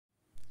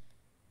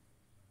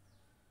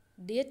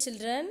Dear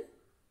children,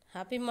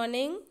 happy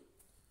morning.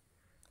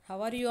 How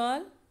are you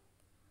all?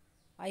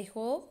 I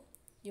hope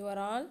you are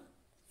all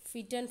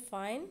fit and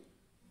fine.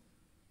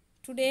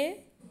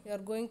 Today you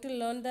are going to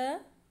learn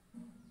the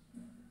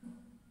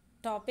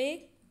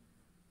topic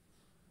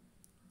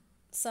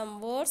some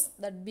words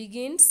that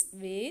begins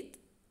with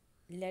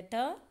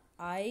letter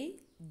I,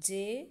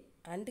 J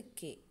and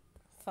K.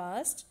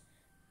 First,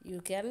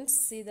 you can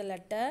see the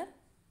letter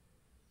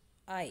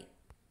I.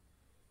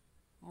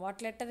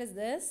 What letter is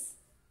this?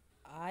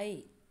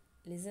 I.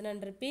 Listen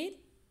and repeat.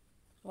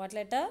 What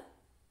letter?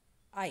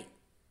 I.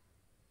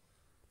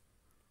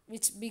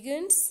 Which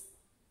begins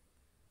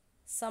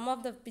some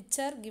of the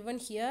picture given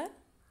here.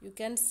 You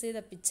can see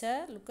the picture.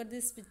 Look at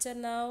this picture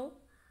now.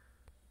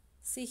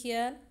 See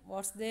here.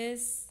 What's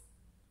this?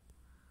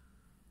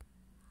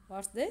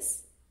 What's this?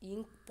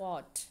 Ink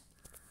pot.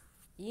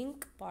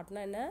 Ink pot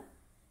na enna?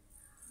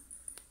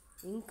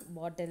 Ink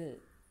bottle.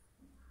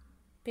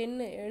 Pen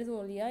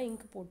எழுதுவோம் இல்லையா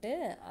ink போட்டு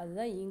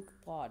அதுதான் ink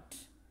பாட்.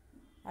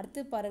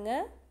 அடுத்து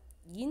பாருங்கள்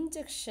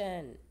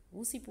injection.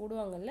 ஊசி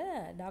போடுவாங்கள்ல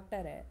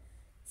டாக்டரை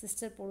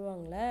sister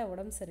போடுவாங்கள்ல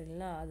உடம்பு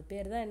சரியில்லைனா அது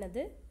பேர் தான்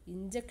என்னது?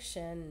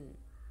 இன்ஜெக்ஷன்.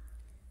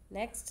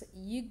 Next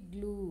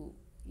igloo.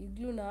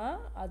 இக்லூனா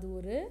அது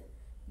ஒரு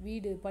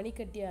வீடு,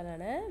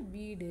 பனிக்கட்டியாலான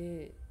வீடு,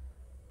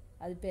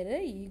 அது பேர்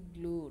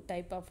igloo,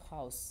 type of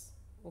house.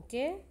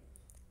 Okay.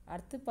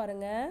 அடுத்து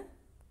பாருங்கள்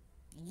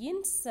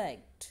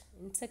இன்செக்ட்.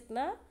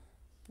 இன்செக்ட்னா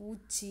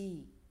பூச்சி.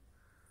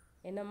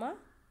 என்னம்மா?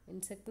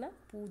 இன்செக்ட்னா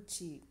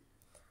பூச்சி.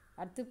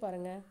 அடுத்து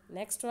பாருங்கள்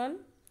நெக்ஸ்ட் ஒன்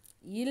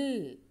இல்.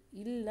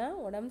 இல்னா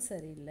உடம்பு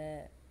சரியில்லை.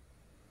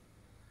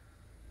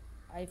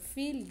 ஐ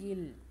ஃபீல்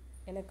இல்.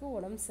 எனக்கு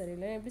உடம்பு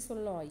சரியில்லை எப்படி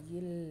சொல்லணும்?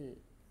 இல்.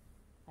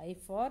 I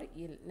for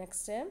will.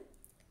 Next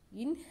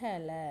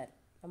inhaler.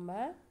 நம்ம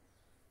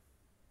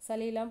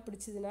சளியெல்லாம்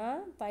பிடிச்சதுன்னா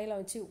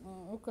தைலம் வச்சு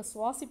மூக்கை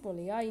சுவாசிப்போம்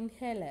இல்லையா?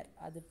 இன்ஹேலர்.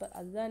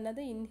 அதுதான்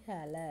என்னது?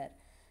 இன்ஹேலர்.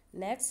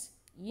 Next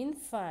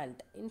infant.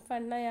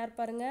 இன்ஃபேண்ட்னா யார்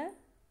பாருங்கள்?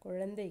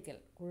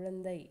 குழந்தைகள்.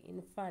 குழந்தை.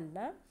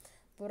 இன்ஃபேண்ட்னா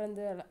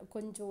பிறந்து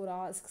கொஞ்சம் ஒரு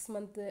 6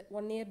 மந்த்து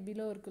 1 இயர்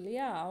பிலோ இருக்கு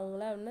இல்லையா?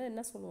 அவங்களாம் வந்து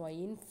என்ன சொல்லுவோம்?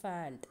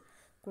 இன்ஃபேண்ட்,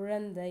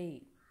 குழந்தை.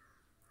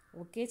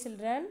 Okay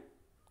children,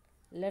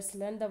 let's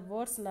learn the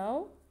words now.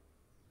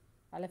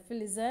 All of you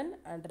listen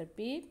and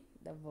repeat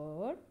the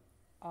word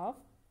of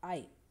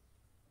I.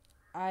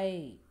 I.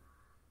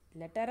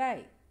 Letter I.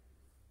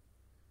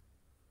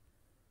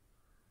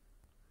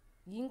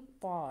 Ink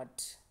pot.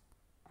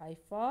 I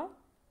for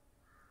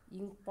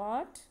ink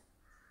pot.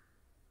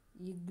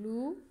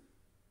 Igloo.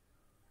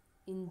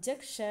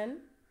 Injection.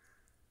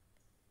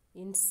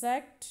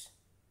 Insect.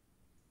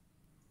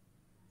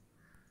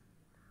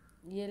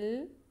 Ill.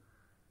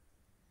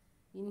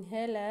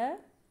 Inhaler.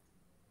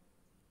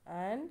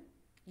 And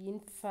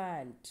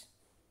infant.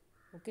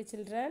 Okay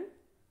children,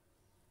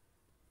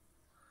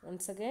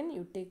 once again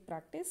you take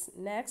practice.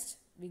 Next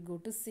we go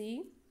to see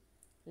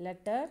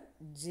letter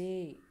J.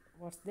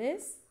 What's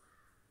this?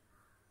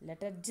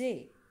 Letter J.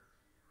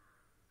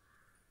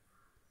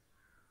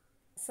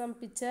 Some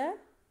picture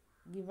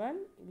given.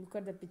 Look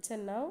at the picture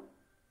now.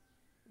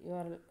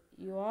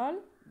 You all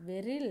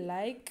very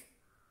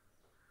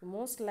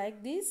most like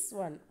this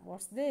one.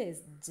 What's this?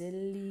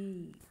 Jelly.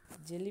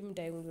 Jelly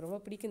மிட்டாய் உங்களுக்கு ரொம்ப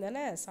பிடிக்கும்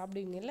தானே?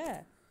 சாப்பிடுவீங்கல்ல?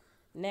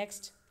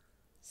 Next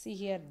see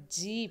here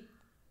jeep.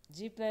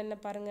 ஜீப்னா என்ன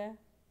பாருங்கள்?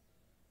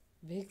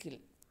 Vehicle,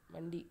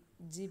 வண்டி.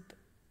 Jeep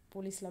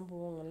போலீஸ்லாம்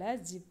போவாங்கள்ல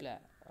ஜீப்பில்.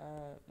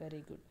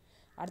 Very good.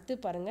 அடுத்து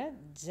பாருங்கள்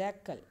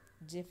ஜாக்கல்.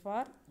 ஜே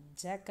ஃபார்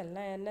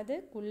ஜாக்கல்னா என்னது?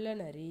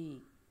 குள்ளநரி.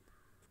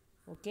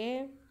 ஓகே.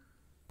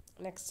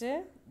 Next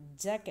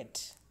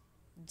jacket.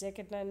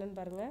 ஜாக்கெட்னா என்னன்னு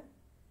பாருங்கள்?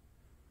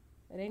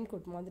 ரெயின்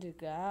கோட் மாதிரி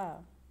இருக்கா?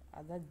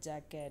 அதுதான்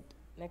ஜாக்கெட்.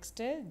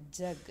 Next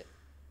jug.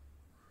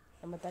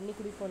 நம்ம தண்ணி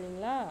குடிப்போம்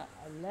இல்லைங்களா?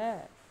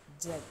 அதில்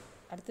ஜக்.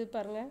 அடுத்து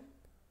பாருங்கள்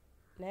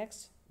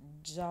நெக்ஸ்ட்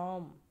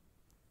ஜாம்.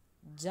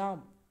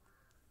 ஜாம்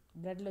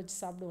ப்ரெட்டில் வச்சு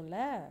சாப்பிடுவோம்ல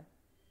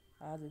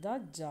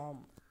அதுதான்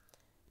ஜாம்.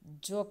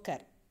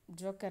 ஜோக்கர்.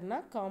 ஜோக்கர்னா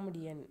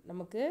காமெடியன்.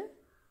 நமக்கு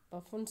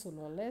பஃப்னு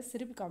சொல்லுவோம்ல,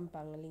 சிரிப்பு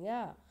காமிப்பாங்க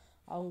இல்லையா?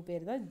 அவங்க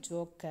பேர் தான்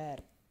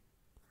joker.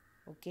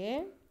 Okay.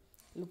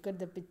 Look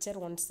at the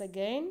picture once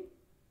again.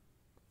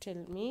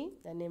 Tell me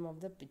the name of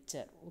the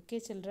picture. Okay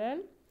children,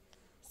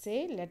 say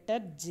letter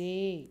J.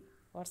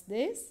 What's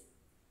this?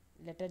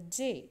 Letter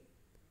J.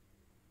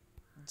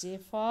 J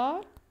for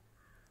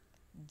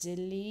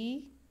jelly,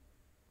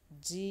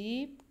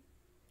 jeep,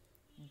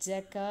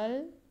 jackal,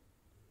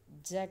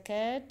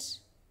 jacket,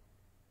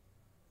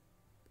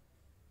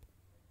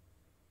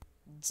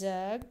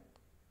 jug,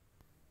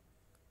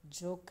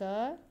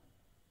 joker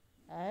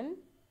and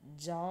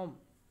jam.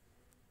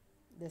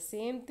 The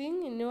same thing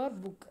in your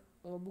book.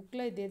 உங்கள்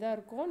புக்கில் இதே தான்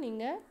இருக்கும்,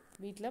 நீங்கள்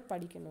வீட்டில்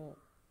படிக்கணும்.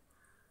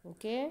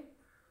 Okay.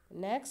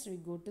 Next we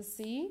go to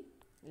C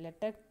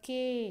letter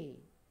K.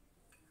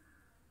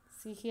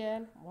 See here,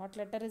 what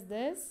letter is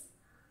this?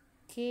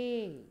 K.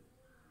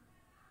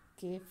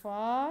 K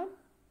for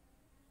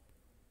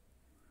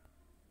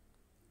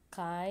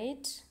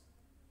kite,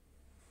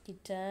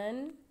 kitten,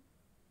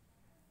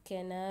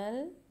 kennel.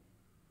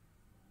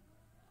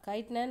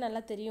 கைட்னா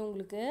நல்லா தெரியும்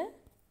உங்களுக்கு.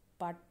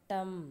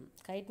 பட்டம்.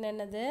 கைட்னா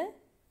என்னது?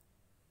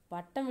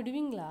 பட்டம்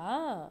விடுவீங்களா?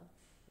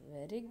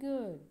 Very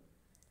good.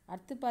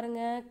 அடுத்து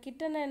பாருங்க,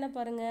 கிட்டனா என்ன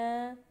பாருங்க?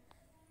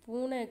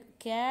 பூனை.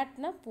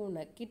 கேட்னா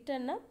பூனை,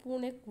 கிட்டனா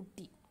பூனை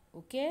குட்டி.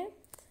 ஓகே.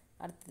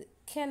 அடுத்தது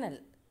கெனல்.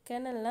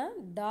 கெனல்னா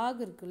டாக்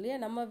இருக்கு இல்லையா,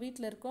 நம்ம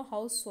வீட்டில் இருக்கோம்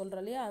ஹவுஸ்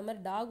சொல்கிறோம் இல்லையா, அது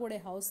மாதிரி டாகோடைய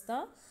ஹவுஸ்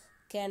தான்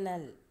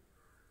kennel.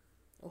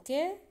 Okay,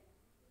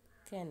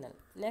 kennel.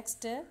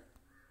 Next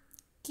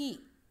key.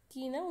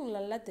 கீனா உங்களுக்கு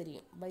நல்லா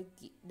தெரியும், பைக்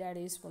கீ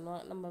டேடி யூஸ்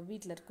பண்ணுவோம், நம்ம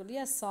வீட்டில் இருக்கோம்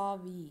இல்லையா,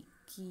 சாவி,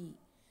 கீ.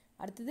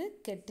 அடுத்தது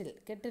கெட்டில்.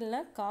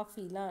 கெட்டில்னால்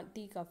காஃபிலாம்,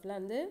 டீ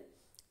காஃபிலாம் வந்து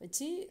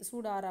வச்சு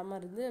சூடாறாமல்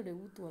இருந்து அப்படியே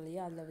ஊற்றுவோம்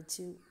இல்லையா, அதில்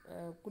வச்சு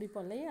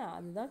குடிப்போம் இல்லையா,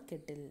 அதுதான்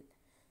கெட்டில்.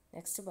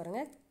 நெக்ஸ்ட்டு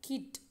பாருங்கள்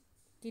கிட்.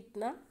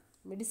 கிட்னா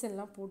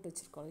மெடிசன்லாம் போட்டு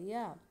வச்சுருக்கோம்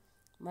இல்லையா,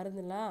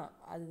 மருந்துலாம்,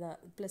 அதுதான்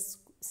ப்ளஸ்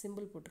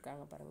சிம்பிள்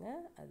போட்டிருக்காங்க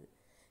பாருங்கள், அது.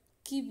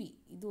 கிவி.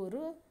 இது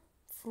ஒரு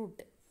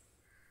ஃப்ரூட்டு,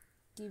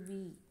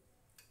 கிவி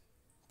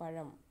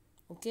பழம்.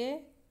 Okay.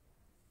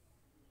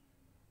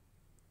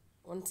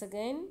 Once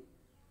again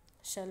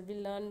shall we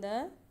learn the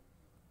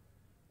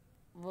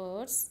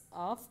words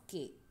of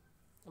K.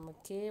 நம்ம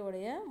கே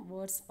உடைய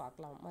வேர்ட்ஸ்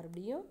பார்க்கலாம்.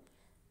 மறுபடியும்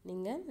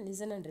நீங்கள்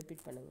லிசன் அண்ட்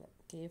ரிப்பீட் பண்ணுங்கள்.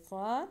 K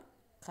for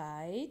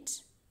guide,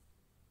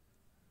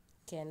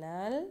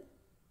 kennel,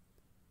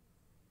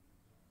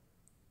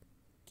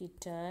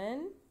 kitten,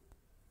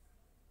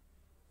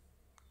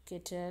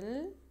 kettle,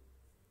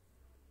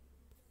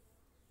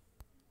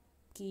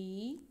 key,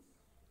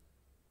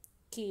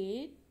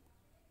 kid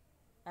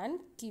and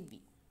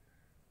kiwi.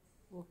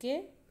 Okay,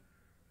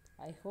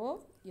 I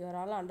hope you are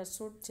all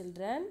understood,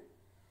 children.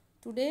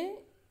 Today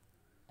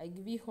I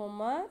give you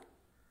homework.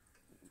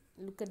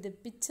 Look at the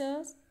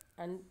pictures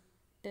and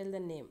tell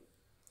the name.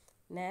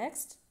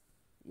 Next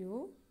you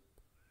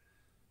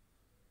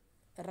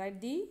write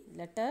the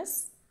letters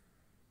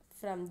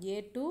from A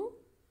to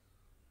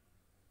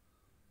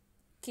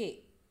K.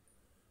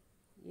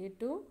 A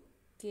to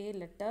K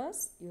letters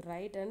you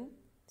write and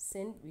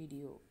send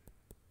video.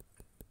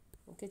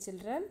 Okay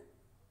children,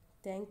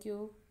 thank you.